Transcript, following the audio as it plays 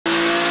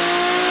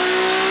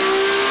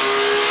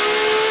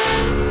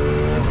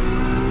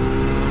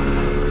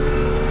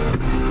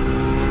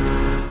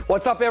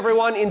What's up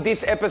everyone? In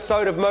this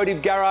episode of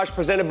Motive Garage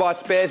presented by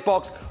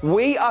Sparesbox,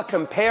 we are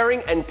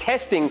comparing and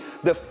testing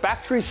the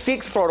factory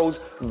 6 throttles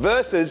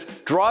versus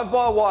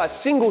drive-by-wire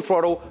single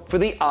throttle for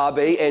the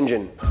RB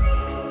engine.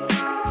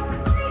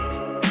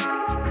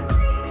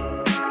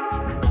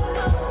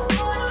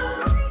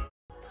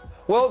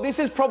 Well, this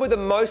is probably the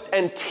most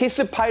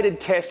anticipated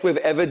test we've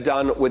ever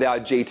done with our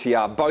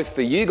GT-R, both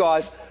for you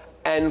guys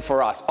and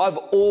for us. I've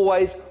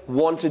always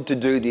wanted to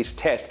do this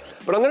test,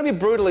 but I'm going to be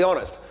brutally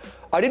honest.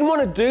 I didn't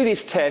want to do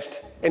this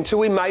test until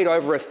we made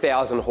over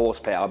 1,000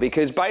 horsepower,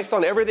 because based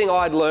on everything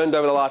I'd learned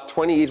over the last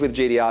 20 years with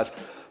GT-Rs,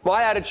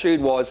 my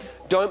attitude was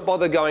don't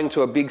bother going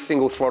to a big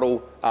single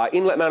throttle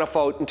inlet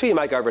manifold until you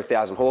make over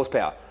 1,000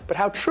 horsepower. But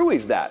how true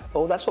is that?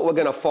 Well, that's what we're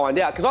going to find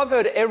out, because I've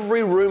heard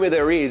every rumor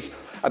there is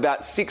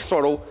about 6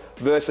 throttle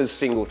versus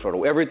single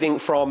throttle. Everything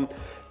from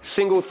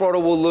single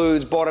throttle will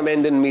lose bottom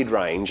end and mid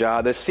range.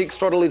 The 6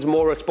 throttle is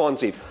more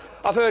responsive.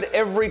 I've heard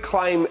every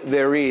claim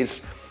there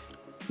is.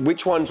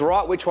 Which one's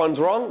right, which one's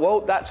wrong? Well,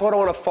 that's what I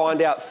want to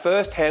find out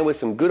firsthand with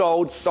some good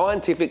old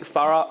scientific,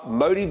 thorough,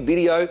 motive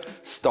video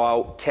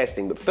style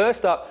testing. But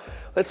first up,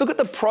 let's look at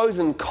the pros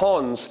and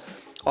cons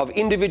of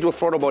individual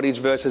throttle bodies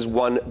versus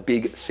one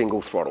big single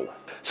throttle.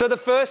 So the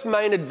first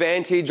main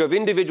advantage of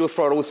individual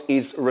throttles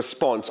is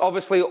response.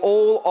 Obviously,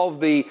 all of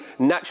the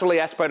naturally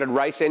aspirated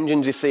race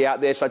engines you see out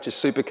there, such as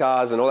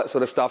supercars and all that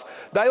sort of stuff,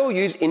 they all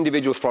use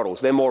individual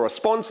throttles. They're more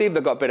responsive,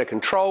 they've got better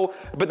control,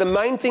 but the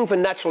main thing for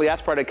naturally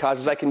aspirated cars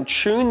is they can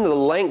tune the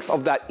length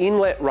of that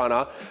inlet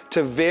runner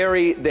to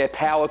vary their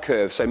power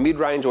curve, so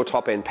mid-range or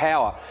top-end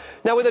power.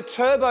 Now with a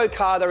turbo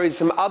car, there is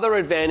some other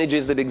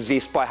advantages that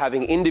exist by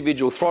having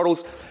individual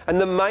throttles, and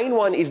the main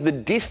one is the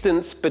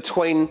distance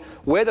between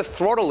where the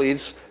throttle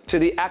is to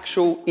the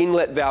actual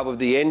inlet valve of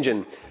the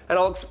engine. And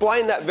I'll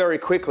explain that very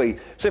quickly.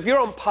 So if you're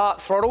on part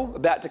throttle,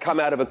 about to come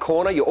out of a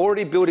corner, you're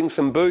already building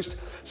some boost,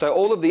 so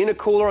all of the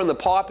intercooler and the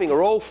piping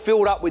are all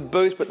filled up with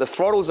boost, but the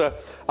throttles are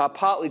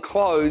partly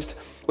closed,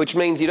 which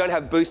means you don't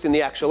have boost in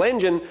the actual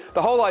engine.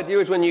 The whole idea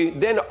is when you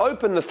then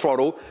open the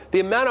throttle, the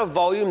amount of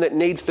volume that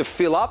needs to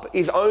fill up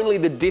is only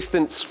the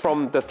distance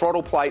from the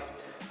throttle plate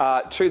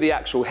to the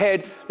actual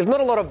head. There's not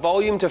a lot of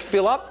volume to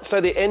fill up,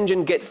 so the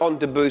engine gets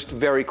onto boost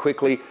very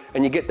quickly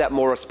and you get that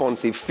more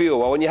responsive feel.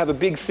 Well, when you have a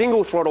big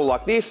single throttle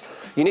like this,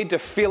 you need to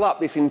fill up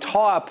this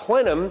entire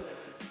plenum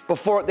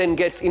before it then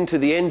gets into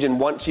the engine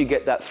once you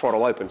get that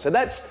throttle open. So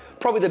that's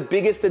probably the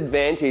biggest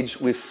advantage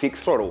with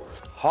 6 throttle.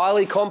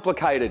 Highly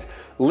complicated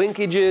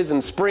linkages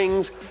and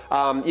springs.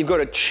 You've got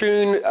to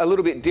tune a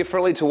little bit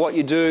differently to what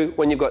you do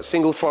when you've got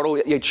single throttle.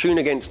 You tune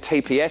against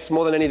TPS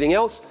more than anything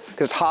else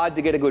because it's hard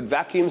to get a good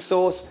vacuum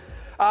source.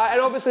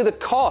 And obviously the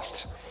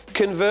cost.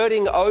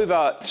 Converting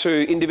over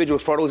to individual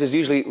throttles is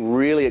usually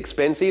really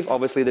expensive.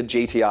 Obviously the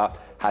GT-R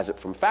has it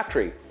from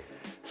factory.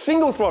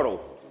 Single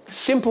throttle,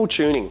 simple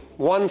tuning.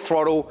 One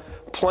throttle,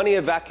 plenty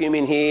of vacuum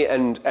in here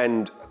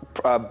and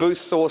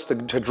boost source to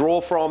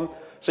draw from.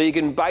 So you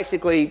can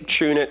basically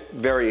tune it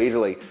very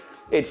easily.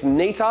 It's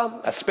neater,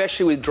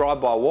 especially with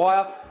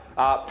drive-by-wire.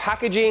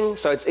 Packaging,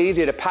 so it's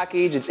easier to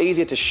package, it's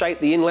easier to shape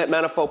the inlet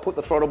manifold, put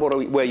the throttle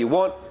body where you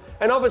want.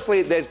 And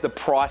obviously there's the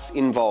price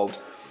involved.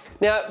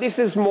 Now this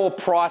is more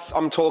price,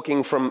 I'm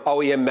talking from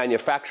OEM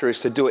manufacturers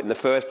to do it in the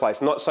first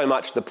place, not so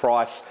much the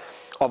price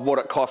of what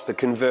it costs to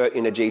convert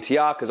in a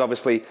GT-R, because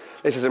obviously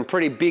this is some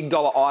pretty big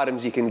dollar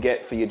items you can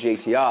get for your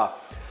GT-R.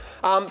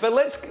 But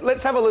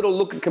let's have a little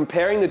look at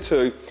comparing the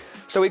two.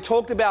 So we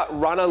talked about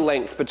runner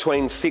length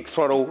between 6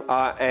 throttle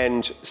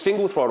and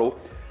single throttle.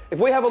 If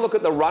we have a look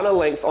at the runner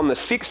length on the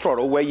 6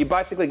 throttle, where you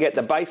basically get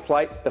the base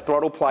plate, the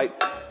throttle plate,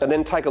 and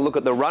then take a look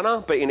at the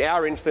runner, but in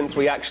our instance,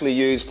 we actually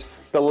used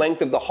the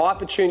length of the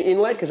hypertune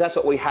inlet, because that's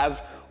what we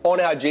have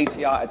on our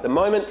GT-R at the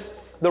moment.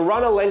 The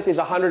runner length is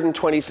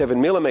 127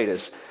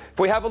 millimeters. If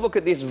we have a look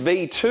at this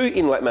V2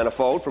 inlet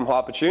manifold from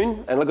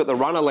hypertune, and look at the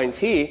runner length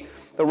here,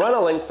 the runner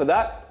length for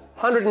that,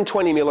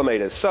 120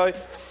 millimeters. So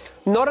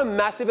not a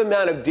massive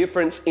amount of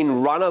difference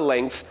in runner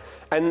length,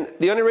 and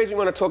the only reason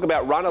we want to talk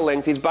about runner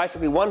length is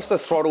basically once the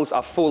throttles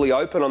are fully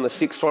open on the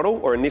 6 throttle,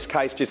 or in this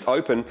case just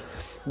open,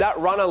 that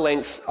runner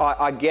length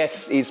I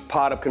guess is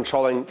part of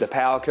controlling the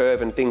power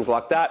curve and things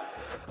like that.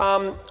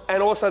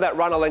 And also that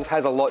runner length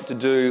has a lot to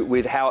do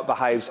with how it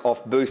behaves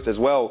off boost as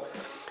well.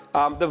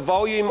 The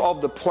volume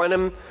of the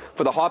plenum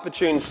for the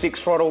hypertune 6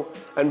 throttle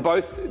and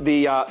both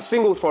the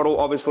single throttle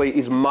obviously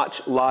is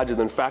much larger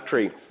than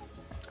factory.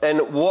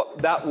 And what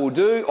that will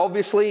do,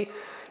 obviously,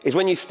 is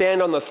when you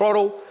stand on the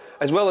throttle,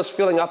 as well as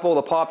filling up all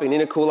the piping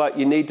and intercooler,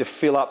 you need to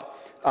fill up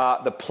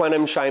the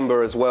plenum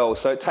chamber as well.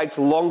 So it takes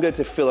longer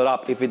to fill it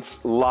up if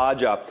it's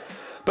larger.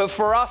 But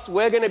for us,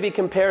 we're going to be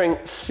comparing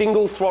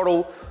single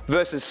throttle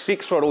versus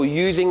 6 throttle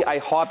using a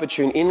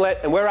hypertune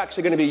inlet, and we're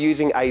actually going to be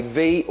using a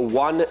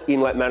V1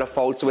 inlet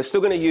manifold. So we're still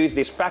going to use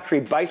this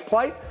factory base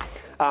plate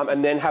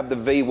and then have the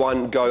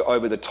V1 go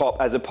over the top,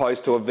 as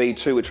opposed to a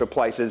V2 which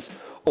replaces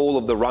all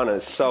of the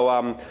runners. So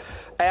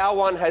our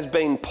one has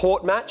been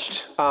port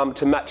matched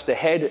to match the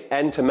head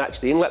and to match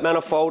the inlet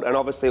manifold, and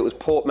obviously it was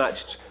port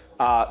matched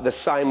the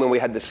same when we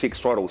had the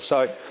 6-throttle.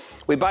 So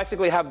we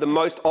basically have the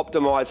most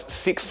optimized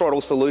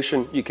 6-throttle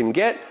solution you can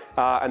get,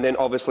 and then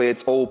obviously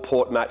it's all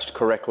port matched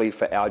correctly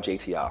for our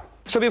GT-R.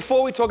 So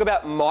before we talk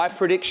about my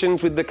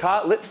predictions with the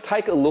car, let's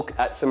take a look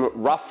at some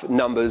rough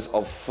numbers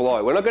of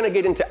flow. We're not going to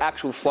get into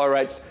actual flow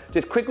rates,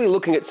 just quickly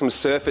looking at some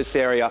surface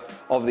area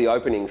of the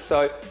openings.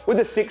 So with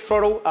the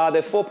 6-throttle,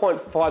 they're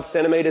 4.5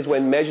 centimeters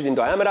when measured in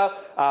diameter,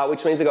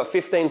 which means they've got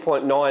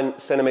 15.9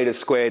 centimeters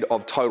squared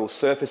of total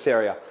surface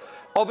area.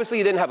 Obviously,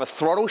 you then have a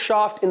throttle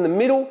shaft in the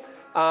middle,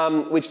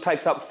 which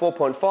takes up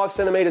 4.5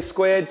 centimeters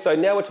squared. So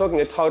now we're talking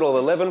a total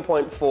of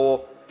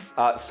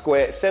 11.4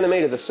 square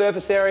centimeters of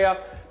surface area.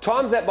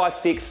 Times that by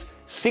 6,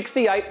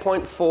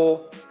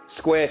 68.4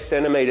 square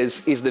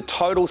centimeters is the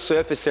total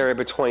surface area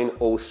between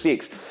all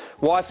 6.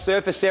 Why is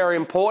surface area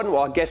important?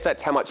 Well, I guess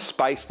that's how much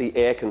space the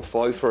air can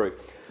flow through.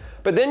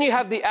 But then you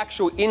have the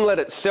actual inlet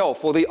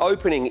itself, or the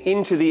opening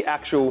into the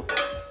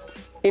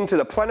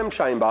plenum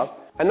chamber,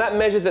 and that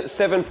measures at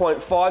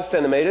 7.5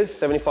 centimeters,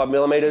 75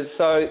 millimeters,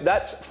 so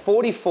that's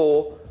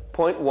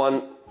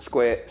 44.1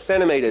 square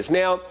centimeters.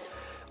 Now,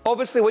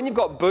 obviously, when you've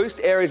got boost,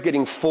 air is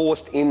getting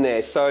forced in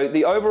there, so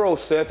the overall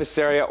surface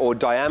area or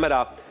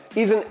diameter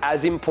isn't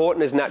as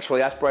important as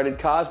naturally aspirated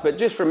cars, but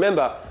just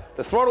remember,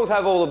 the throttles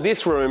have all of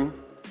this room,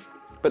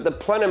 but the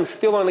plenum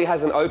still only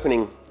has an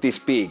opening this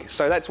big.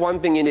 So that's one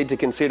thing you need to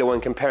consider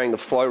when comparing the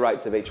flow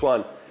rates of each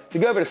one. If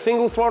you go over to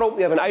single throttle,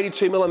 you have an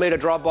 82 millimeter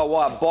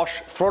drive-by-wire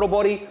Bosch throttle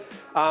body,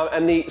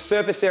 and the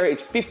surface area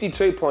is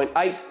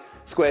 52.8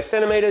 square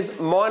centimeters,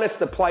 minus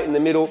the plate in the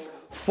middle,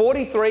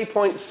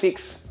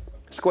 43.6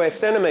 square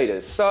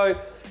centimeters. So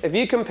if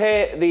you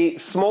compare the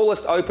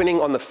smallest opening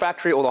on the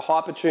factory or the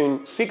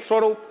hypertune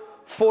 6-throttle,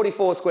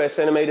 44 square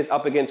centimeters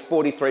up against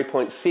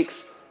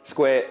 43.6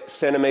 square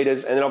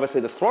centimeters, and then obviously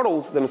the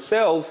throttles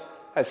themselves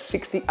have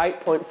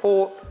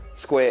 68.4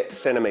 square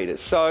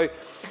centimeters. So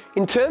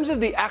in terms of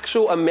the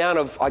actual amount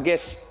of, I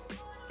guess,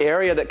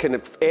 area that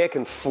air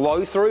can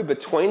flow through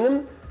between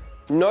them,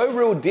 no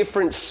real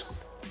difference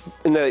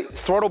in the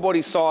throttle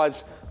body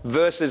size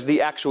versus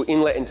the actual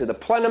inlet into the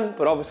plenum,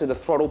 but obviously the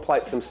throttle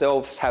plates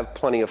themselves have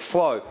plenty of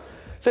flow.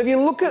 So if you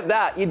look at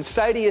that, you'd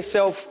say to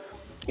yourself,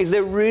 is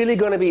there really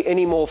going to be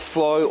any more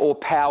flow or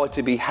power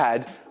to be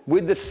had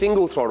with the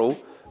single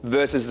throttle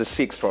versus the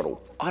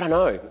 6-throttle? I don't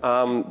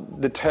know.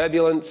 The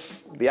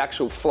turbulence, the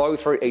actual flow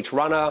through each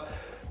runner,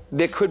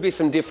 there could be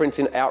some difference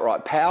in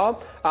outright power.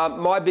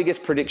 My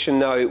biggest prediction,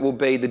 though, will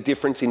be the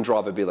difference in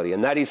drivability,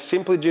 and that is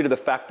simply due to the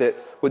fact that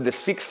with the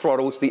 6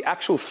 throttles, the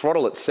actual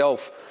throttle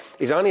itself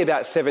is only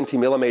about 70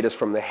 millimeters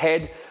from the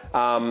head.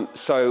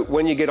 So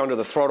when you get onto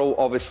the throttle,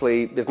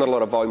 obviously there's not a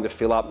lot of volume to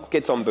fill up,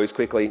 gets on boost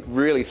quickly,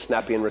 really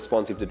snappy and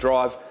responsive to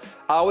drive.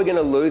 Are we going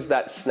to lose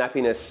that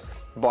snappiness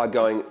by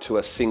going to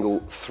a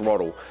single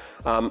throttle?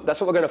 That's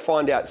what we're going to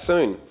find out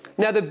soon.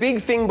 Now, the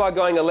big thing by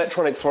going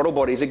electronic throttle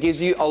bodies, it gives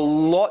you a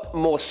lot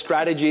more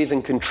strategies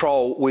and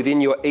control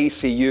within your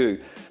ECU.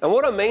 And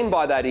what I mean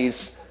by that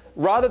is,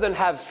 rather than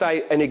have,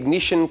 say, an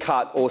ignition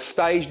cut or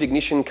staged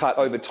ignition cut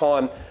over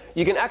time,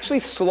 you can actually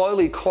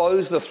slowly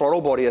close the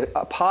throttle body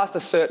past a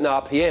certain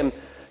RPM,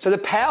 so the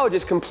power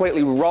just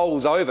completely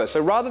rolls over.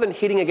 So rather than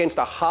hitting against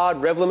a hard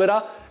rev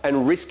limiter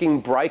and risking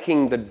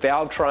breaking the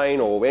valve train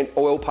or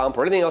oil pump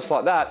or anything else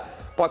like that,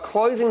 by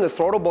closing the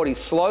throttle body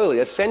slowly,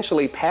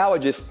 essentially power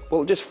just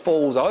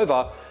falls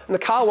over and the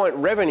car won't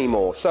rev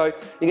anymore. So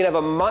you can have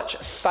a much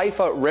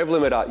safer rev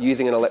limiter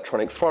using an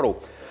electronic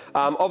throttle.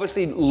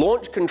 Obviously,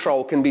 launch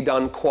control can be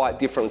done quite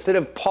different. Instead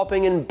of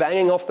popping and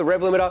banging off the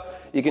rev limiter,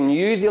 you can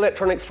use the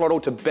electronic throttle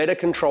to better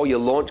control your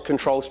launch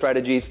control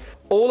strategies.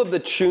 All of the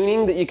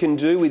tuning that you can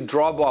do with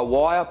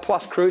drive-by-wire,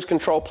 plus cruise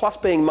control, plus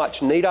being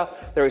much neater,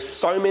 there are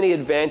so many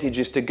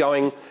advantages to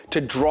going to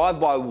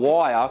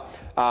drive-by-wire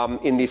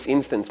in this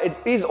instance. It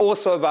is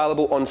also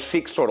available on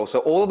 6-throttle, so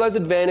all of those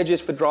advantages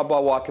for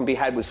drive-by-wire can be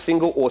had with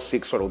single or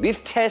 6-throttle.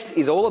 This test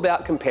is all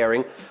about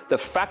comparing the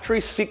factory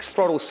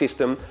 6-throttle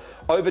system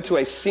over to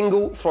a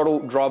single throttle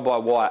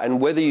drive-by-wire, and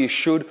whether you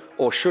should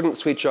or shouldn't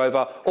switch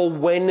over, or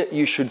when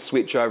you should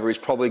switch over, is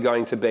probably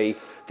going to be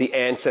the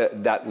answer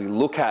that we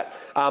look at.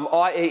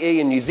 IEE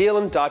in New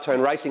Zealand,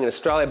 Dartone Racing in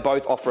Australia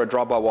both offer a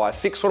drive-by-wire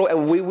 6-throttle,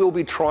 and we will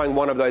be trying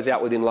one of those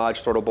out within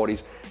large throttle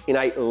bodies in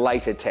a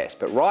later test.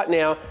 But right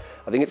now,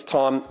 I think it's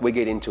time we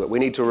get into it. We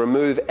need to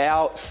remove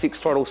our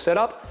 6-throttle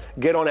setup,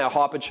 get on our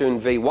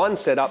hypertune V1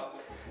 setup,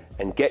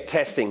 and get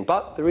testing.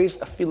 But there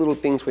is a few little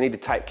things we need to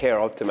take care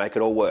of to make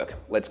it all work.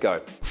 Let's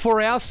go. For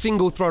our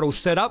single throttle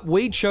setup,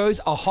 we chose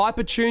a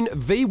hypertune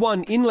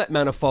V1 inlet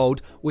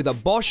manifold with a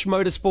Bosch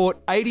Motorsport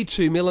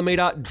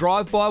 82mm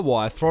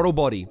drive-by-wire throttle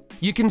body.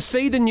 You can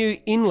see the new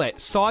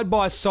inlet side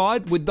by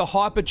side with the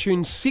hypertune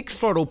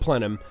 6-throttle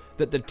plenum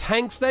that the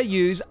tanks they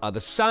use are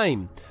the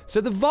same, so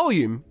the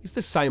volume is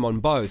the same on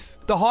both.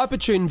 The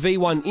hypertune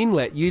V1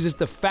 inlet uses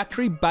the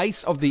factory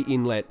base of the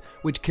inlet,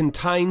 which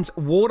contains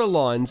water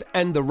lines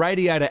and the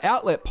radiator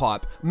outlet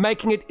pipe,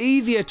 making it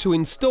easier to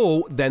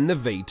install than the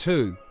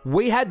V2.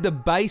 We had the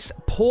base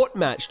port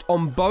matched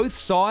on both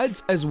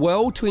sides as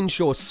well to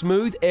ensure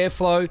smooth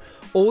airflow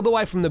all the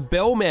way from the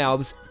bell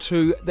mouths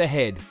to the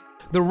head.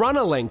 The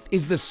runner length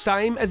is the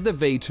same as the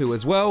V2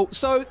 as well,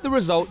 so the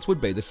results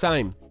would be the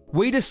same.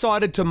 We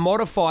decided to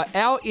modify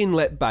our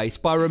inlet base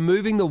by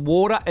removing the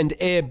water and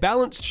air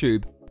balance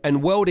tube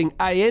and welding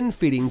AN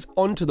fittings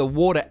onto the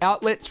water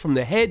outlets from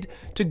the head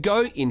to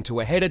go into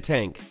a header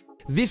tank.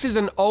 This is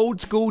an old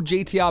school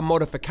GT-R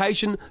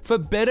modification for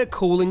better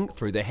cooling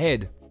through the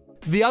head.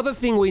 The other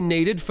thing we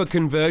needed for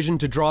conversion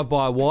to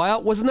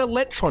drive-by-wire was an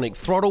electronic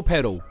throttle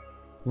pedal.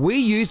 We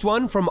used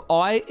one from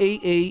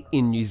IEE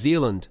in New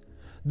Zealand.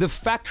 The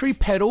factory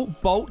pedal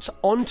bolts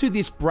onto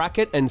this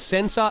bracket and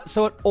sensor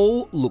so it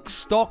all looks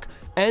stock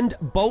and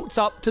bolts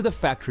up to the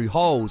factory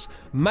holes,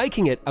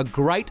 making it a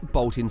great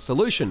bolt-in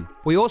solution.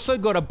 We also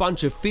got a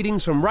bunch of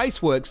fittings from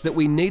Raceworks that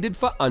we needed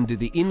for under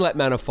the inlet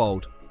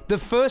manifold. The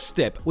first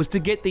step was to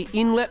get the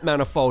inlet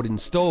manifold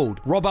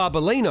installed. Rob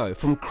Arbolino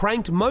from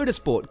Cranked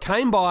Motorsport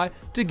came by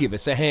to give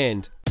us a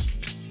hand.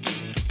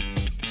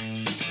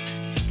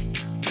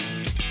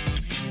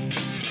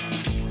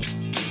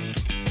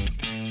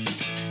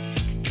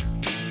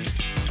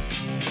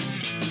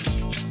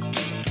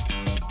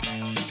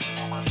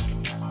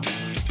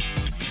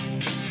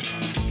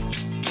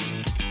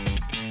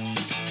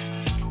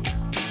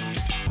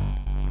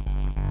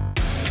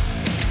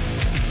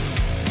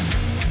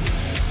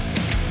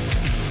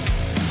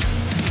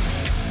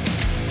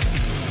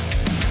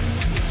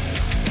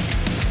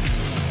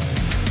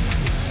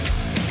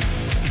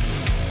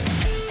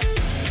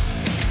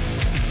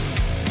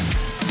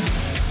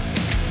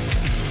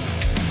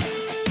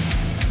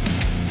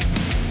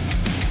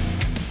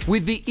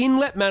 With the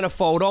inlet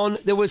manifold on,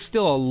 there was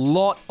still a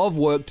lot of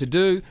work to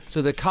do,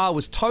 so the car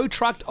was tow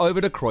trucked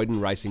over to Croydon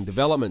Racing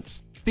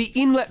Developments. The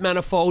inlet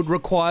manifold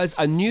requires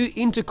a new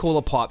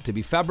intercooler pipe to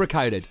be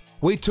fabricated.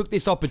 We took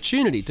this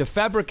opportunity to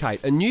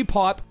fabricate a new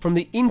pipe from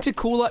the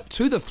intercooler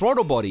to the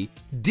throttle body,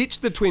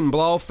 ditch the twin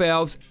blow-off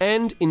valves,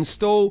 and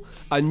install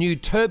a new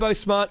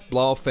TurboSmart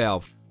blow-off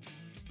valve.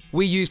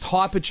 We used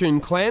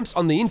hypertune clamps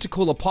on the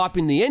intercooler pipe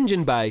in the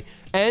engine bay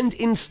and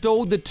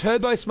installed the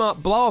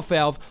TurboSmart blow-off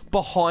valve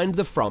behind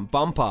the front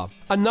bumper.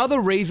 Another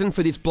reason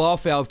for this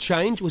blow-off valve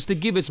change was to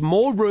give us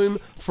more room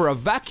for a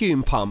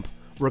vacuum pump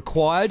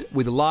required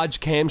with large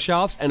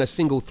camshafts and a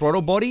single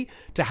throttle body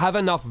to have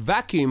enough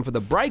vacuum for the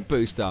brake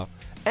booster,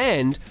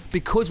 and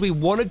because we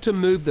wanted to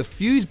move the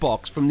fuse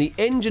box from the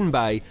engine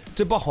bay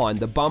to behind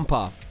the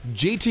bumper.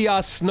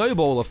 GT-R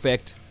snowball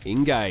effect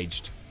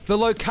engaged. The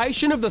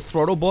location of the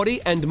throttle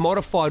body and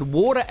modified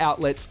water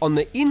outlets on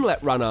the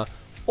inlet runner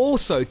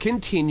also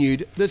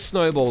continued the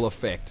snowball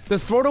effect. The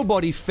throttle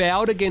body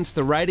fouled against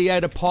the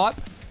radiator pipe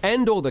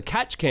and/or the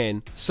catch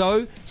can,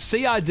 so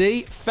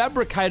CRD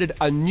fabricated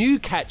a new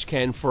catch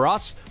can for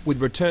us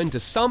with return to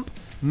sump,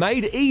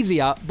 made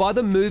easier by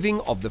the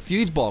moving of the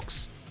fuse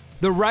box.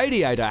 The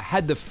radiator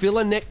had the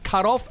filler neck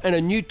cut off and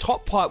a new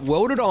top pipe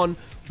welded on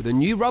with a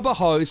new rubber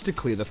hose to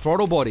clear the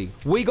throttle body.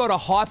 We got a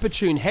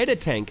hypertune header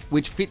tank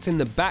which fits in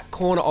the back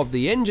corner of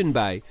the engine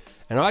bay,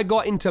 and I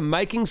got into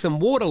making some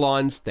water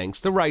lines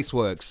thanks to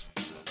Raceworks.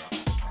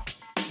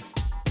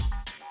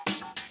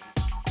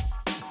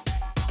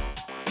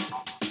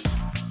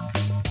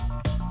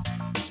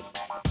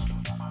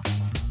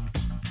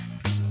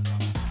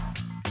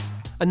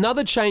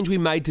 Another change we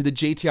made to the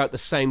GT-R at the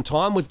same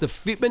time was the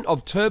fitment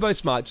of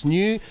TurboSmart's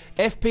new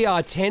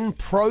FPR10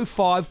 Pro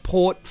 5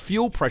 port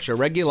fuel pressure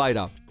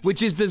regulator,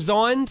 which is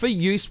designed for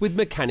use with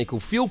mechanical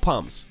fuel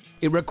pumps.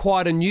 It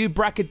required a new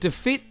bracket to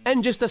fit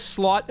and just a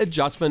slight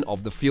adjustment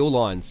of the fuel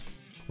lines.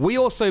 We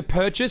also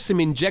purchased some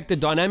Injector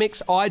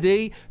Dynamics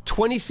ID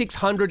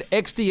 2600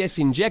 XDS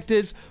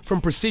injectors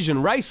from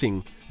Precision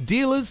Racing,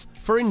 dealers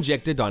for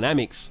Injector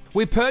Dynamics.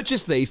 We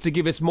purchased these to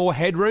give us more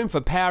headroom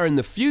for power in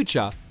the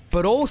future,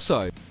 but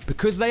also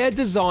because they are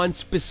designed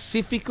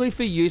specifically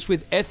for use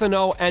with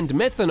ethanol and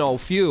methanol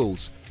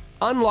fuels,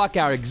 unlike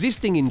our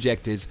existing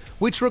injectors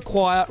which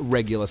require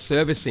regular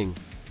servicing.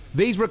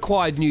 These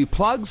required new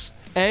plugs,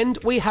 and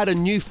we had a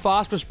new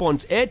fast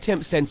response air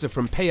temp sensor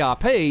from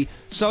PRP,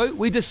 so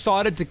we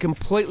decided to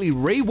completely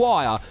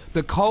rewire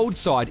the cold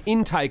side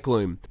intake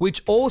loom,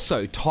 which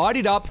also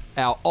tidied up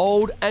our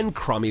old and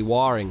crummy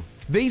wiring.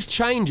 These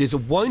changes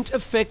won't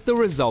affect the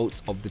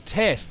results of the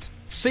test.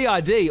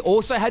 CRD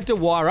also had to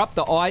wire up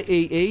the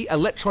IEE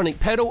electronic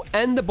pedal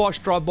and the Bosch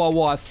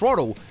drive-by-wire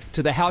throttle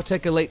to the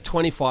Haltech Elite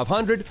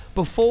 2500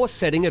 before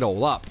setting it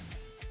all up.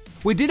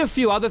 We did a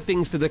few other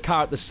things to the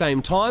car at the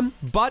same time,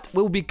 but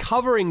we'll be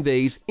covering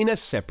these in a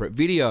separate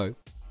video.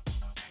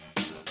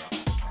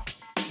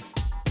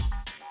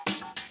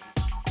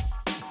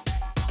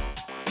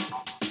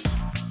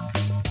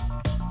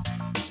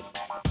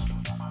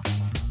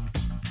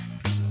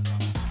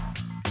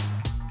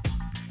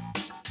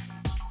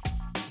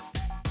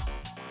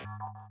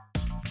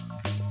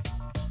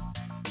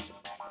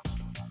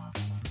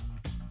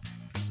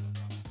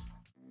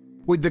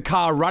 With the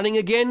car running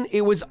again,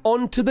 it was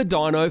on to the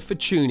dyno for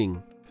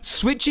tuning.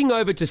 Switching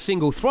over to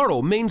single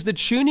throttle means the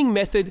tuning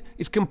method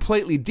is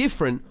completely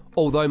different,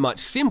 although much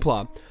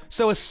simpler,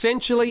 so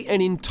essentially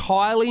an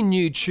entirely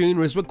new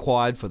tuner is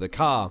required for the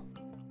car.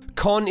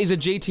 Con is a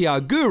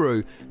GT-R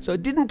guru, so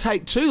it didn't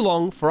take too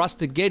long for us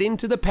to get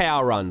into the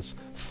power runs.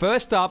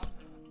 First up,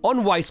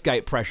 on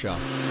wastegate pressure.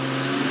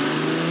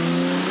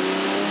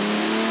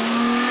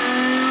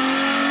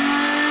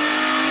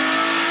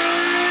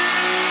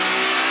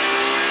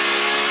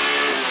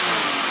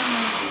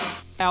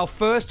 Our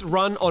first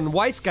run on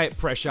wastegate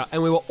pressure,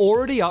 and we were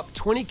already up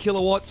 20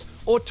 kilowatts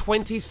or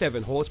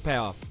 27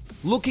 horsepower.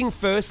 Looking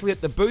firstly at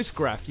the boost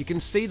graph, you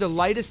can see the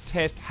latest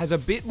test has a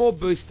bit more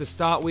boost to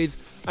start with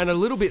and a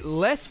little bit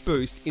less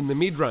boost in the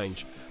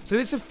mid-range. So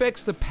this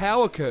affects the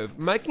power curve,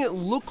 making it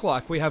look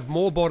like we have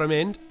more bottom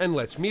end and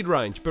less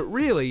mid-range, but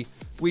really,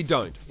 we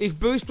don't. If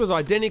boost was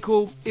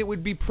identical, it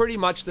would be pretty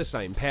much the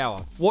same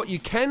power. What you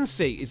can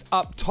see is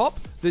up top,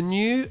 the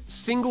new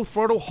single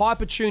throttle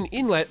hypertune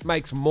inlet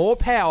makes more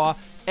power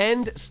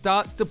and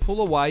starts to pull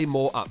away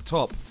more up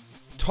top.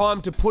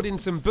 Time to put in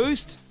some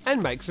boost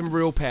and make some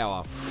real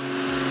power.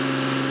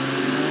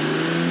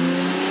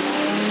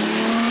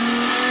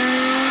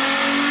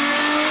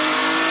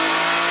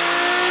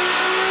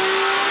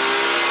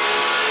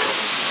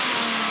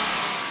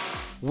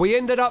 We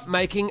ended up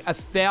making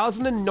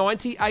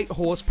 1,098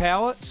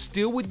 horsepower,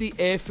 still with the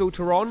air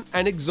filter on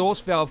and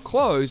exhaust valve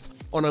closed,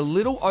 on a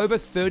little over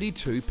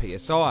 32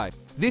 psi.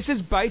 This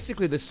is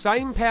basically the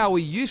same power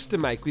we used to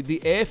make with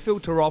the air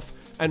filter off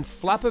and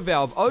flapper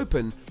valve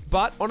open,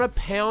 but on a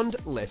pound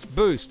less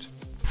boost,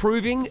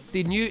 proving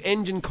the new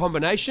engine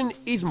combination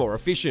is more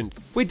efficient.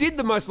 We did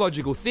the most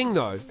logical thing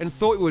though, and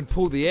thought we would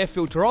pull the air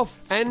filter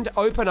off and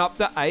open up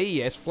the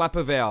AES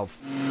flapper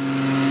valve.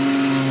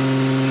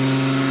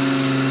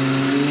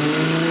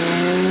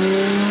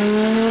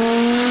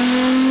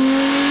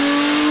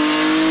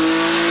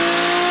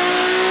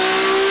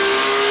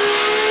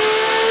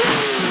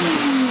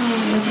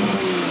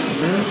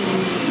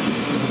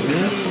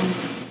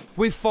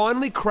 We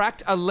finally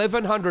cracked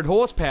 1,100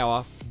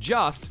 horsepower,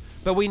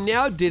 but we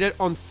now did it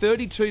on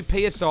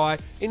 32 psi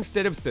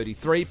instead of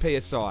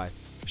 33 psi,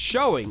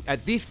 showing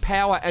at this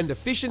power and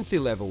efficiency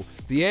level,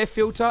 the air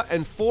filter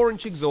and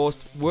 4-inch exhaust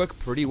work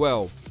pretty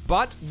well.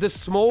 But the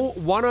small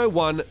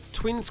 101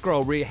 twin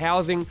scroll rear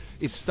housing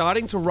is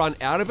starting to run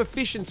out of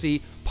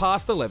efficiency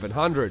past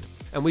 1,100,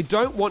 and we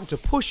don't want to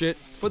push it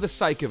for the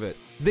sake of it.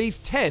 These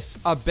tests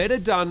are better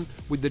done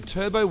with the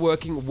turbo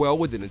working well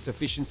within its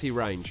efficiency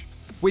range.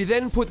 We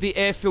then put the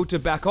air filter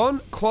back on,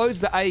 close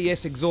the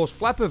AES exhaust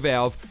flapper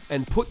valve,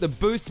 and put the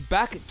boost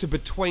back to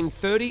between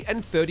 30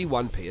 and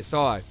 31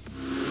 psi.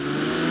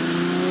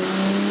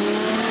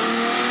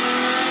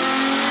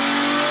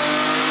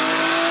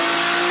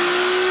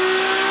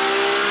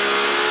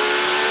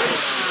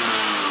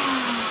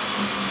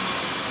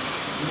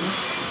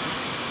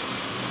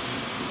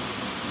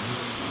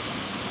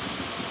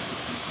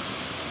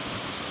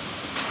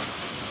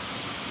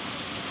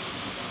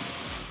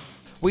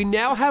 We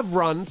now have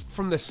runs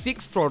from the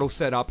 6-throttle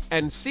setup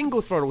and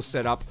single-throttle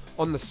setup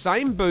on the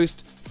same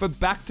boost for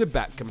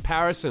back-to-back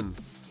comparison.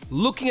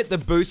 Looking at the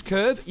boost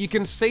curve, you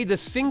can see the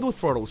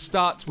single-throttle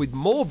starts with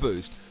more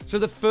boost, so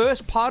the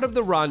first part of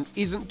the run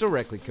isn't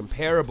directly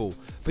comparable,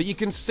 but you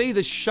can see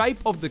the shape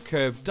of the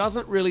curve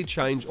doesn't really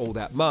change all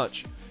that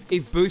much.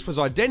 If boost was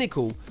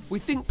identical, we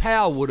think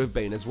power would have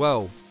been as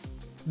well.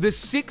 The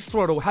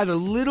 6-throttle had a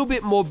little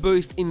bit more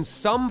boost in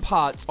some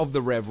parts of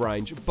the rev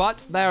range,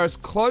 but they are as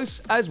close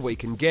as we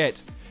can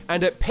get,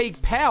 and at peak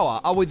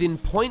power are within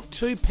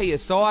 0.2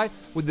 psi,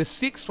 with the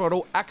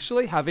 6-throttle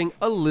actually having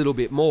a little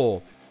bit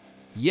more.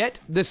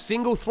 Yet the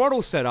single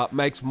throttle setup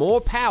makes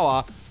more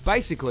power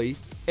basically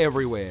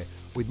everywhere.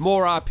 With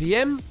more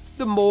RPM,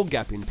 the more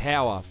gap in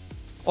power.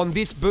 On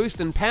this boost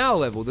and power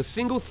level, the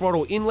single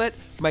throttle inlet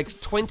makes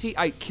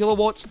 28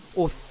 kilowatts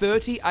or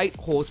 38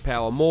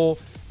 horsepower more,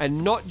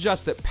 and not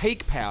just at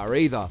peak power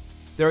either.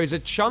 There is a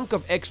chunk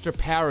of extra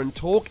power and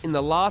torque in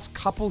the last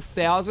couple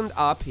thousand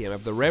RPM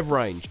of the rev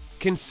range.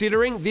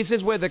 Considering this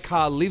is where the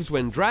car lives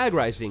when drag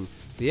racing,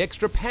 the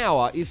extra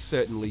power is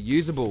certainly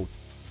usable.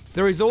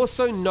 There is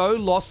also no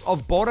loss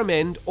of bottom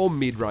end or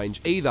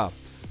mid-range either,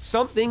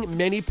 something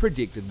many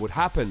predicted would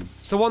happen.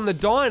 So on the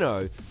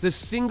dyno, the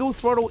single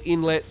throttle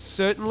inlet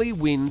certainly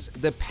wins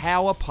the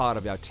power part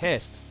of our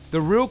test. The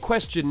real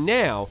question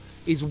now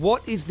is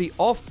what is the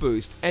off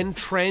boost and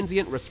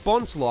transient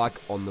response like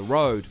on the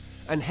road?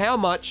 And how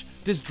much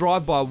does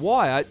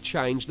drive-by-wire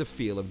change the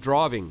feel of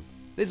driving?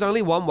 There's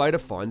only one way to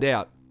find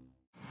out.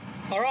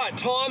 All right,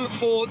 time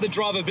for the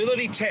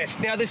drivability test.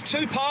 Now, there's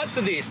two parts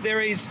to this.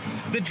 There is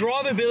the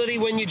drivability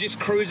when you're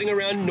just cruising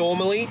around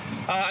normally,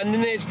 and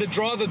then there's the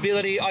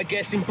drivability, I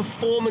guess, in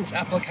performance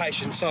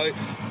application. So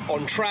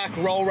on track,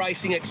 roll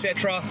racing,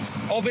 etc.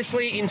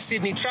 Obviously, in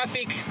Sydney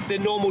traffic, the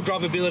normal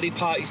drivability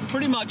part is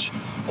pretty much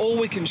all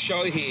we can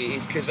show here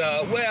is because,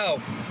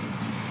 well,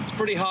 it's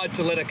pretty hard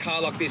to let a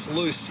car like this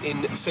loose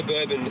in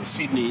suburban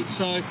Sydney.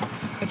 So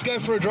let's go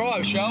for a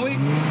drive, shall we?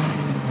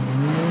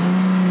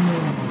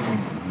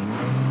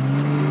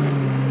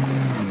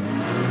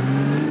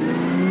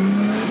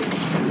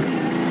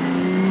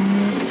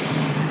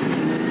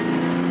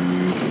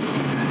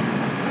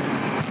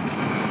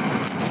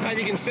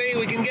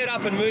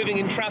 up and moving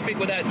in traffic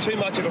without too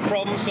much of a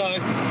problem, so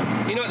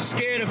you're not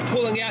scared of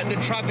pulling out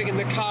into traffic and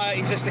the car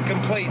is just a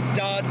complete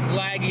dud,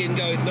 laggy and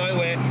goes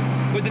nowhere.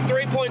 With the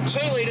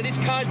 3.2 litre, this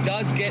car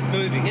does get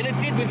moving, and it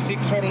did with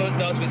 6 throttle and it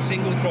does with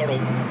single throttle.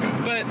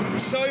 But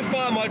so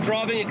far, my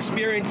driving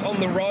experience on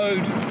the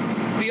road,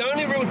 the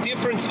only real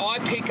difference I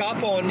pick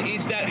up on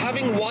is that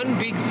having one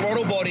big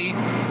throttle body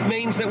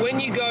means that when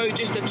you go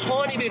just a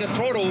tiny bit of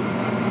throttle,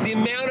 the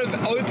amount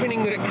of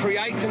opening that it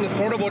creates in the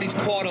throttle body is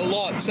quite a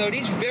lot. So it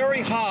is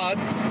very hard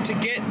to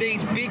get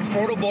these big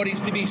throttle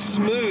bodies to be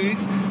smooth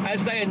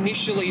as they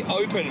initially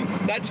open.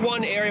 That's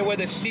one area where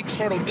the 6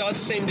 throttle does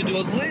seem to do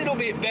a little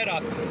bit better,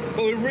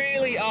 but we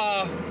really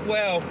are,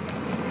 well,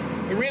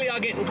 we really are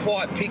getting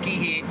quite picky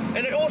here.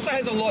 And it also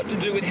has a lot to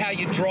do with how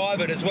you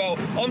drive it as well.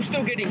 I'm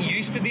still getting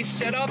used to this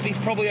setup, is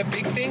probably a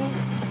big thing.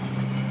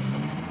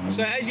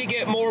 So as you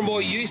get more and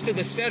more used to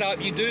the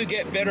setup, you do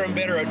get better and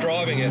better at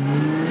driving it.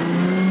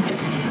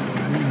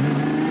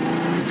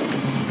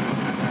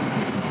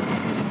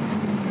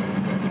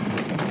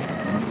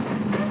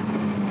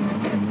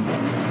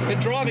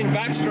 But driving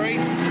back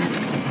streets,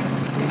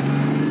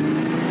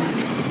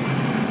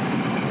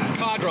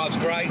 car drives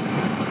great.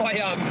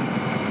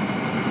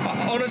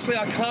 Honestly,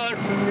 I can't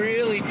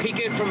really pick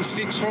it from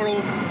 6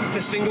 throttle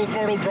to single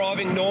throttle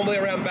driving normally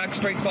around back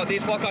streets like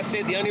this. Like I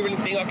said, the only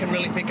thing I can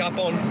really pick up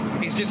on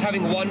is just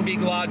having one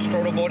big large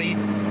throttle body.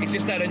 It's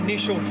just that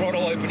initial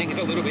throttle opening is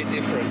a little bit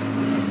different.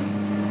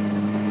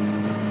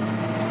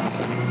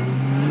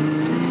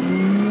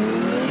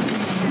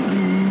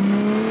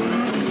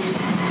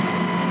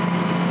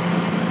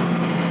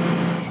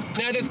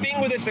 Now the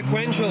thing with a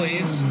sequential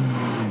is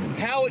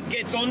how it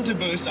gets onto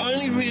boost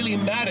only really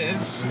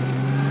matters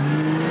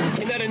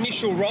in that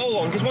initial roll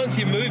on, because once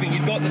you're moving,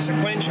 you've got the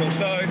sequential.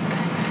 So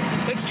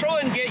let's try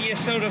and get you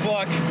sort of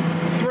like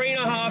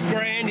 3.5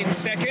 grand in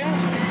second.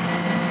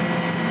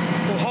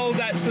 We'll hold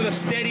that sort of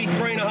steady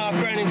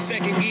 3.5 grand in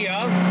second gear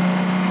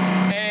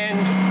and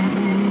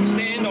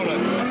stand on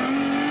it.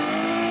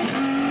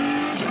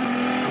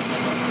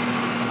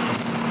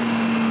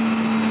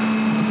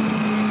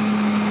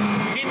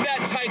 Did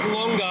that take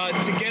longer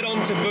to get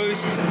onto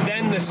boost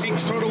than the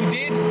 6 throttle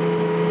did?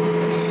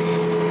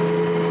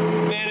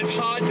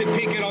 To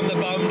pick it on the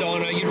bum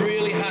dyno, you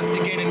really have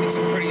to get into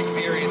some pretty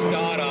serious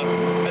data,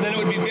 and then it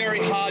would be very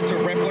hard to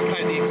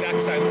replicate the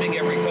exact same thing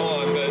every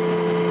time. But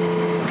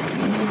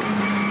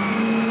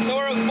so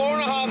we're at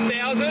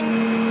 4,500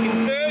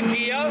 in third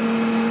gear.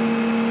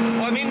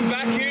 I'm in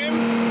vacuum.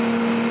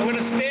 I'm going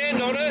to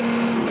stand on it.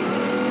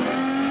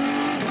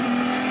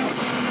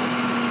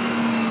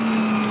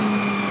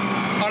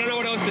 I don't know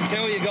what else to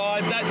tell you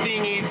guys. That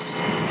thing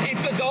is,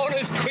 it's as on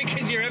as quick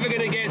as you're ever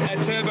going to get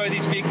a turbo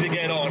this big to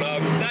get on.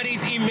 That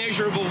is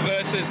immeasurable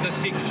versus the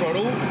 6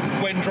 throttle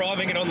when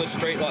driving it on the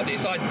street like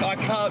this. I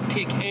can't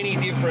pick any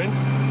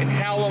difference in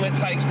how long it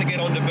takes to get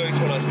onto boost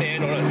when I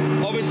stand on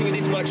it. Obviously with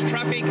this much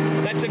traffic,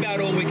 that's about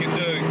all we can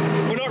do.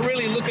 We're not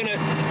really looking at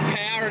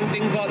power and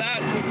things like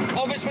that.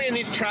 Obviously in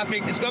this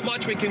traffic, there's not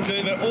much we can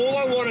do, but all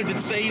I wanted to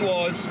see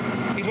is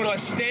when I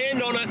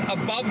stand on it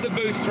above the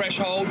boost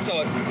threshold,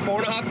 so at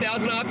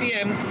 4,500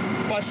 RPM,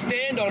 if I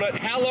stand on it,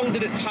 how long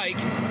did it take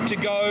to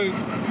go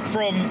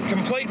from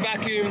complete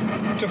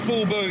vacuum to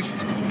full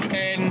boost?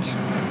 And,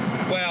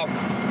 well,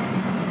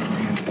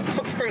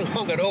 not very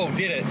long at all,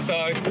 did it? So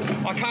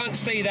I can't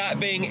see that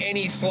being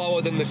any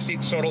slower than the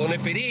 6 throttle, and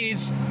if it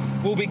is,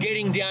 we'll be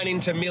getting down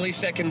into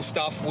millisecond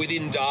stuff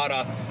within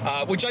data,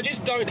 which I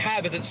just don't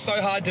have, as it's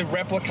so hard to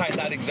replicate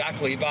that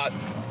exactly. But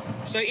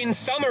so in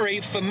summary,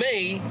 for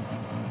me,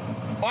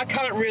 I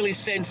can't really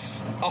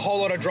sense a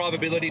whole lot of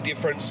drivability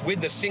difference with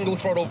the single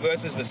throttle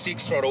versus the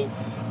 6 throttle,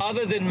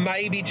 other than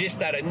maybe just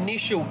that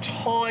initial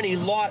tiny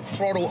light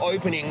throttle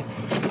opening.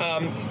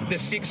 The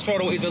 6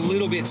 throttle is a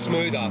little bit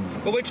smoother.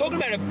 But we're talking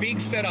about a big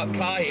setup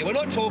car here. We're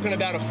not talking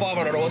about a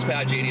 500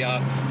 horsepower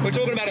GT-R. We're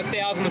talking about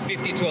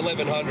 1,050 to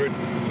 1,100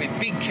 with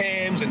big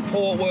cams and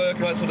port work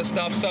and that sort of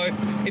stuff. So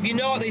if you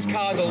know what these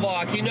cars are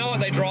like, you know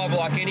what they drive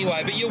like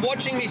anyway, but you're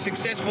watching me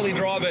successfully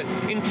drive it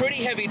in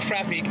pretty heavy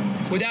traffic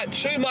without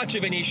too much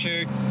of an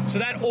issue. So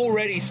that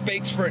already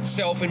speaks for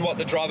itself in what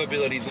the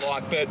drivability is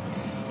like. But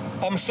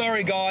I'm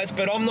sorry guys,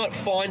 but I'm not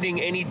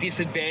finding any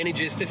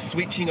disadvantages to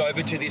switching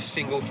over to this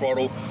single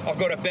throttle. I've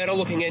got a better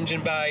looking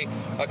engine bay.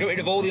 I got rid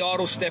of all the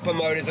idle stepper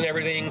motors and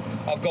everything.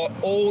 I've got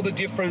all the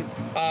different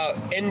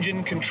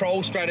engine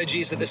control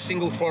strategies that the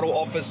single throttle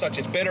offers, such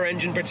as better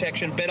engine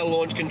protection, better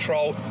launch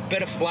control,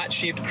 better flat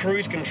shift,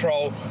 cruise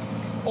control.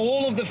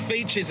 All of the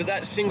features that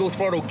that single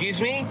throttle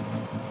gives me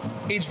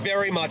is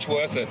very much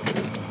worth it.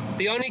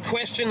 The only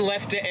question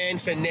left to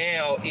answer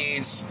now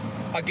is,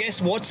 I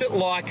guess, what's it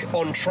like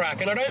on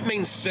track? And I don't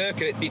mean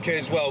circuit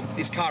because, well,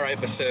 this car ain't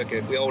for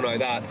circuit. We all know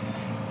that.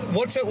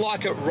 What's it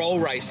like at roll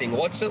racing?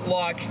 What's it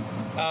like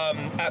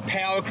at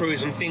power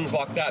cruise and things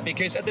like that?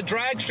 Because at the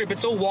drag strip,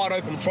 it's all wide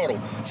open throttle.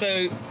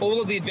 So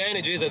all of the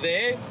advantages are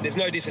there. There's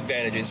no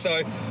disadvantages.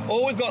 So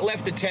all we've got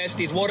left to test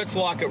is what it's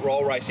like at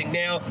roll racing.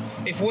 Now,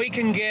 if we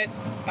can get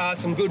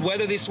some good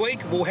weather this week.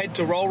 We'll head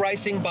to roll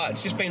racing, but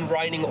it's just been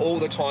raining all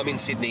the time in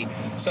Sydney.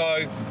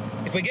 So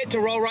if we get to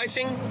roll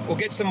racing, we'll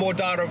get some more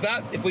data of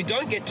that. If we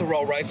don't get to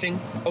roll racing,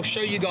 I'll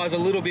show you guys a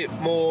little bit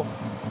more,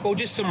 well,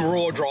 just some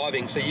raw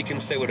driving so you can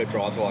see what it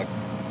drives like.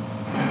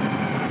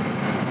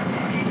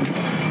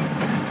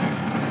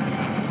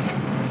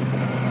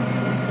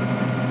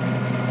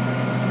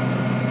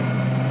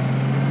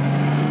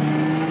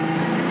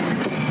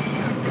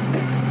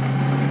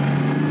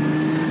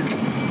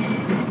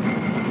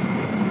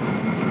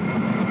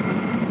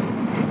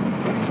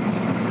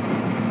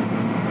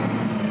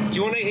 Do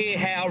you want to hear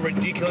how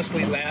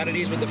ridiculously loud it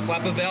is with the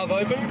flapper valve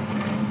open?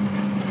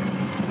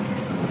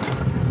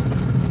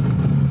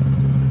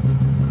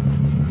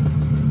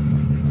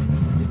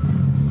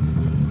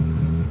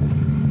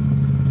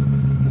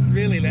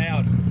 Really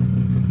loud.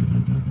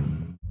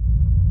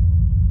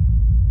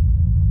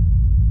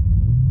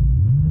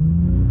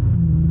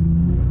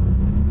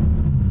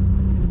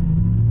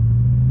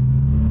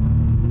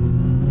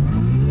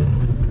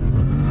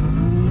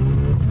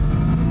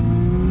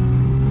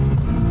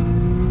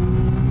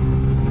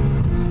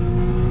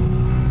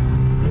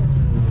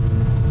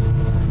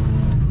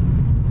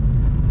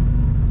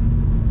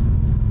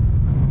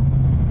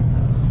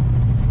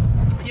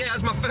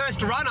 My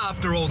first run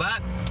after all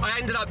that, I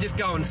ended up just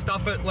going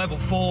stuff it, level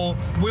 4,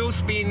 wheel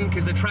spin,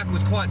 because the track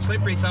was quite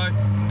slippery, so it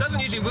doesn't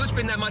usually wheel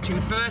spin that much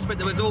in first, but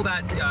there was all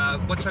that,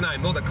 what's the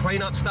name, all the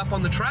cleanup stuff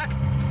on the track.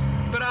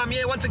 But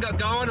yeah, once it got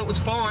going, it was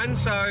fine,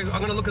 so I'm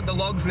going to look at the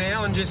logs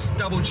now and just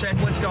double check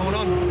what's going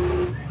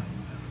on.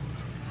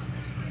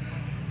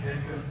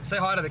 Say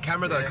hi to the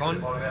camera though,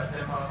 Con. What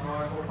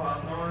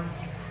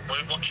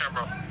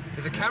camera?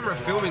 There's a camera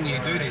filming you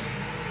do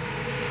this.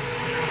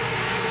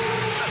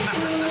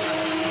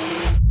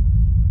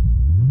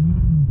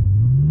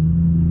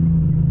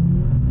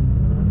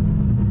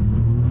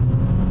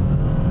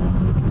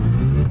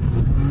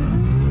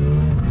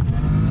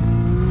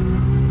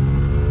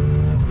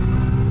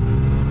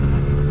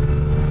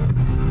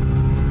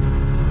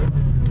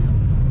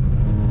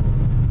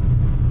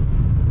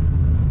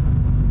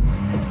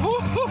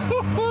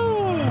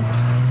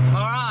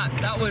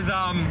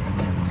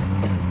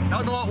 That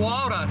was a lot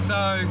wilder,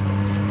 so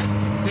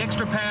the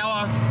extra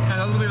power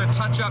and a little bit of a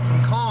touch-up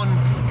from Con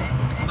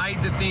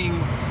made the thing,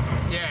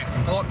 yeah,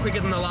 a lot quicker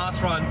than the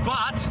last run,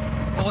 but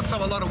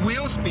also a lot of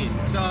wheel spin,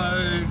 so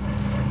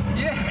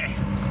yeah,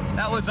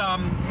 that was,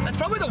 that's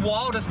probably the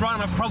wildest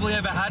run I've probably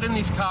ever had in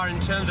this car in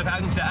terms of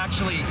having to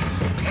actually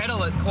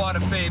pedal it quite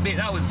a fair bit.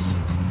 That was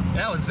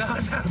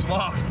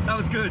wild, that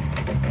was good.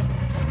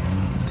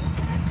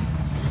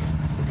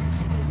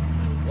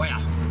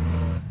 Wow.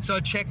 So I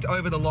checked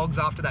over the logs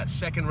after that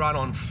second run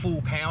on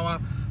full power.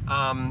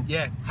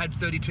 Yeah, had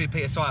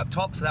 32 PSI up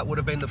top, so that would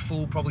have been the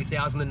full probably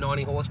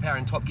 1,090 horsepower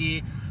in top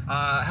gear.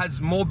 Has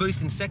more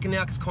boost in second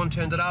now because Con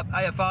turned it up.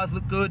 AFRs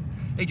look good,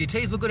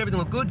 EGTs look good, everything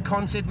looked good.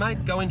 Con said,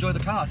 mate, go enjoy the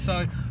car.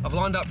 So I've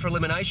lined up for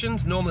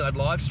eliminations. Normally I'd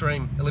live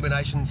stream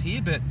eliminations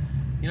here, but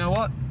you know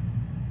what?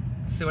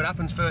 Let's see what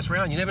happens first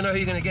round. You never know who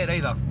you're going to get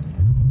either.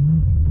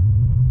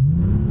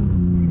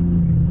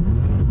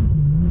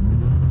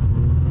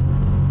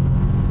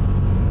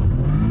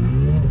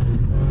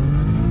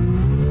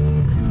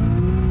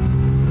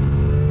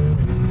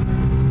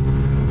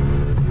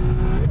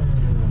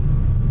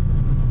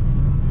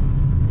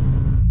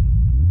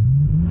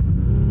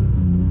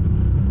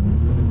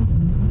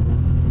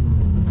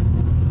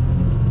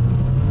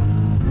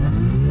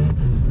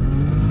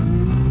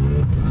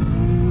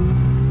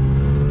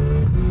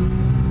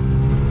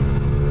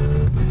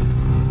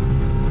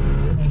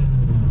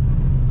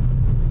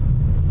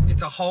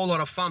 Whole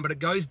lot of fun, but it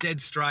goes dead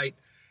straight.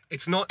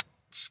 It's not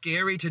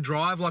scary to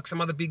drive like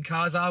some other big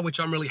cars are, which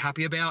I'm really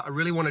happy about. I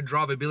really wanted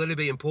drivability to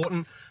be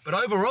important, but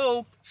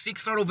overall,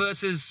 6-throttle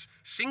versus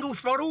single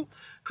throttle,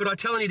 could I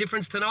tell any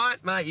difference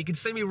tonight? Mate, you could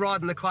see me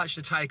riding the clutch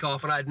to take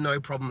off and I had no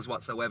problems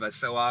whatsoever.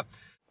 So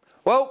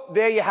well,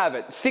 there you have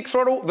it.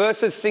 6-throttle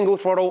versus single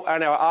throttle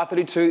and our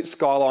R32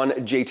 Skyline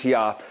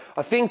GT-R.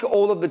 I think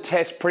all of the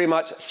tests pretty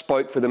much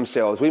spoke for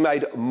themselves. We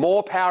made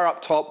more power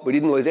up top, we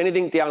didn't lose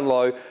anything down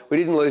low, we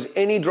didn't lose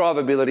any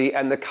drivability,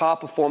 and the car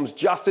performs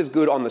just as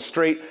good on the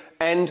street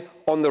and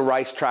on the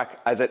racetrack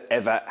as it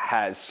ever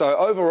has. So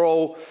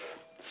overall,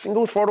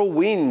 single throttle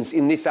wins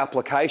in this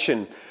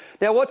application.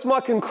 Now, what's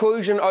my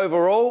conclusion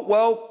overall?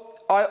 Well,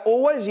 I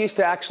always used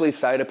to actually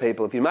say to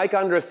people, if you make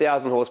under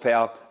 1,000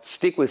 horsepower,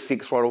 stick with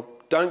 6-throttle.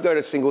 Don't go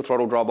to single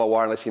throttle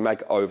drive-by-wire unless you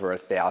make over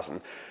 1,000.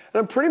 And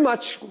I'm pretty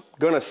much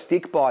going to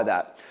stick by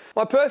that.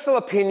 My personal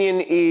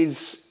opinion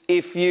is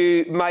if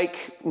you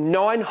make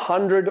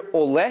 900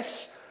 or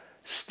less,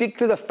 stick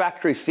to the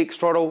factory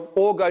 6-throttle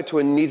or go to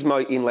a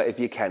Nismo inlet if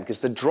you can, because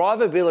the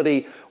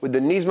drivability with the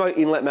Nismo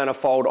inlet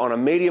manifold on a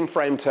medium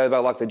frame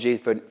turbo like the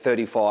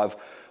G35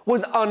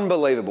 was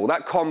unbelievable.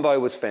 That combo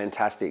was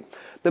fantastic.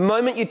 The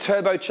moment you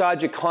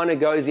turbocharge, it kind of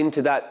goes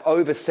into that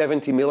over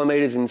 70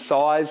 millimeters in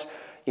size.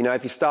 You know,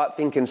 if you start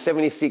thinking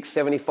 76,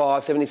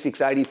 75,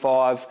 76,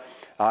 85,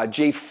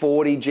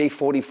 G40,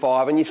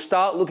 G45, and you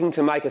start looking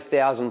to make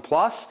 1,000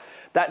 plus,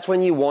 that's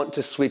when you want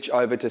to switch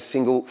over to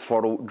single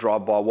throttle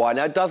drive-by-wire.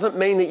 Now, it doesn't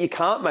mean that you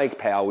can't make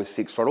power with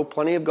 6 throttle.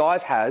 Plenty of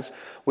guys has.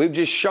 We've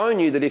just shown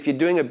you that if you're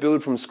doing a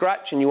build from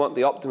scratch and you want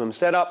the optimum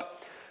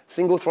setup,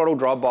 single throttle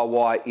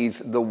drive-by-wire is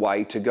the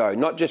way to go.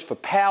 Not just for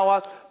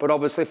power, but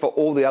obviously for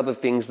all the other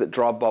things that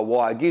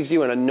drive-by-wire gives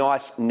you, and a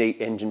nice,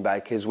 neat engine bay.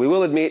 Because we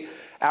will admit,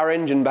 our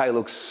engine bay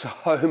looks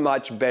so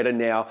much better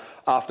now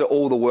after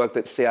all the work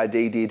that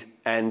CID did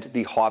and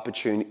the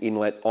hypertune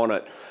inlet on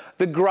it.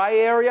 The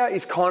grey area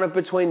is kind of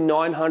between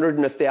 900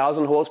 and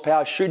 1,000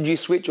 horsepower. Should you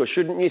switch or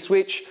shouldn't you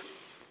switch?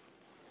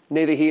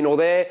 Neither here nor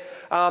there.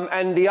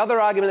 And the other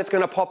argument that's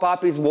going to pop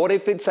up is, what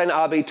if it's an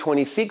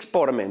RB26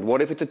 bottom end?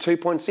 What if it's a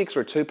 2.6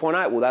 or a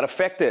 2.8? Will that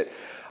affect it?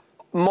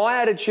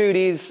 My attitude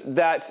is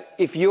that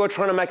if you are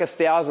trying to make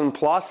 1,000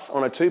 plus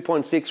on a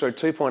 2.6 or a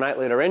 2.8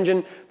 litre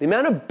engine, the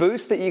amount of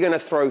boost that you're going to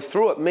throw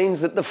through it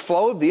means that the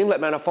flow of the inlet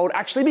manifold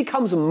actually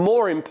becomes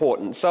more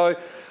important. So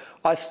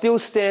I still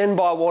stand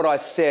by what I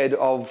said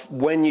of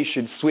when you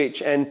should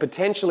switch, and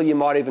potentially you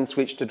might even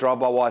switch to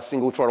drive-by-wire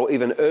single throttle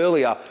even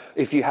earlier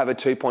if you have a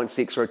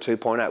 2.6 or a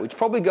 2.8, which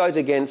probably goes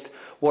against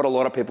what a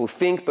lot of people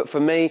think. But for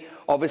me,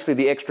 obviously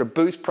the extra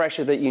boost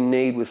pressure that you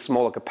need with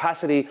smaller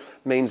capacity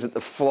means that the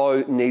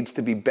flow needs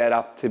to be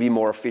better to be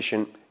more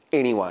efficient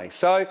anyway.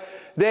 So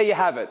there you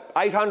have it.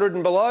 800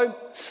 and below,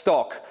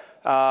 stock.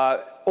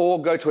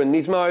 Or go to a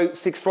Nismo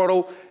 6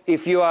 throttle.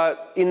 If you are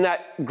in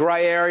that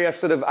grey area,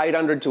 sort of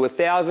 800 to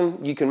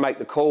 1,000, you can make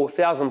the call.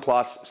 1,000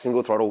 plus,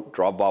 single throttle,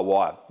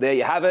 drive-by-wire. There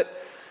you have it.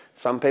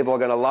 Some people are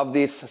going to love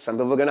this, some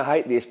people are going to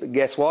hate this, but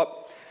guess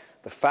what?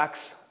 The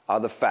facts are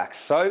the facts.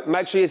 So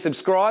make sure you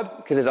subscribe,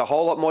 because there's a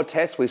whole lot more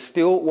tests we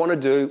still want to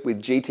do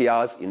with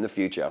GTRs in the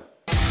future.